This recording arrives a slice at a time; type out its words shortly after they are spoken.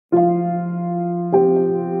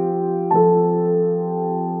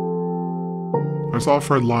saw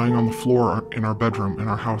Fred lying on the floor in our bedroom in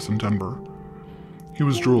our house in Denver. He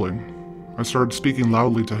was drooling. I started speaking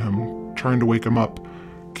loudly to him, trying to wake him up,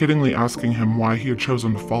 kiddingly asking him why he had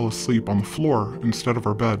chosen to fall asleep on the floor instead of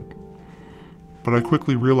our bed. But I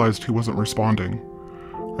quickly realized he wasn't responding.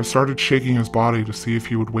 I started shaking his body to see if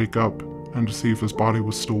he would wake up and to see if his body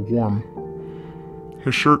was still warm.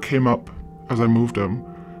 His shirt came up as I moved him,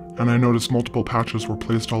 and I noticed multiple patches were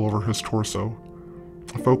placed all over his torso.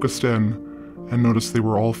 I focused in and noticed they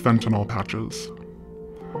were all fentanyl patches.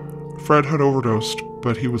 Fred had overdosed,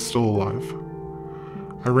 but he was still alive.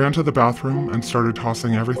 I ran to the bathroom and started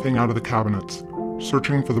tossing everything out of the cabinets,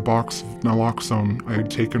 searching for the box of naloxone I had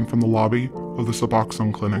taken from the lobby of the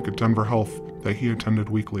Suboxone clinic at Denver Health that he attended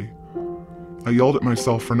weekly. I yelled at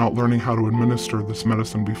myself for not learning how to administer this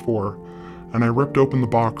medicine before, and I ripped open the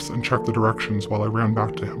box and checked the directions while I ran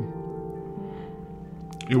back to him.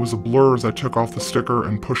 It was a blur as I took off the sticker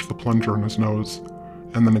and pushed the plunger in his nose,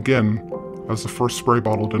 and then again as the first spray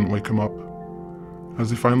bottle didn't wake him up. As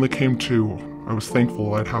he finally came to, I was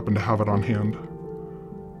thankful I'd happened to have it on hand.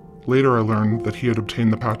 Later I learned that he had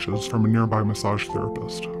obtained the patches from a nearby massage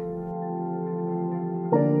therapist.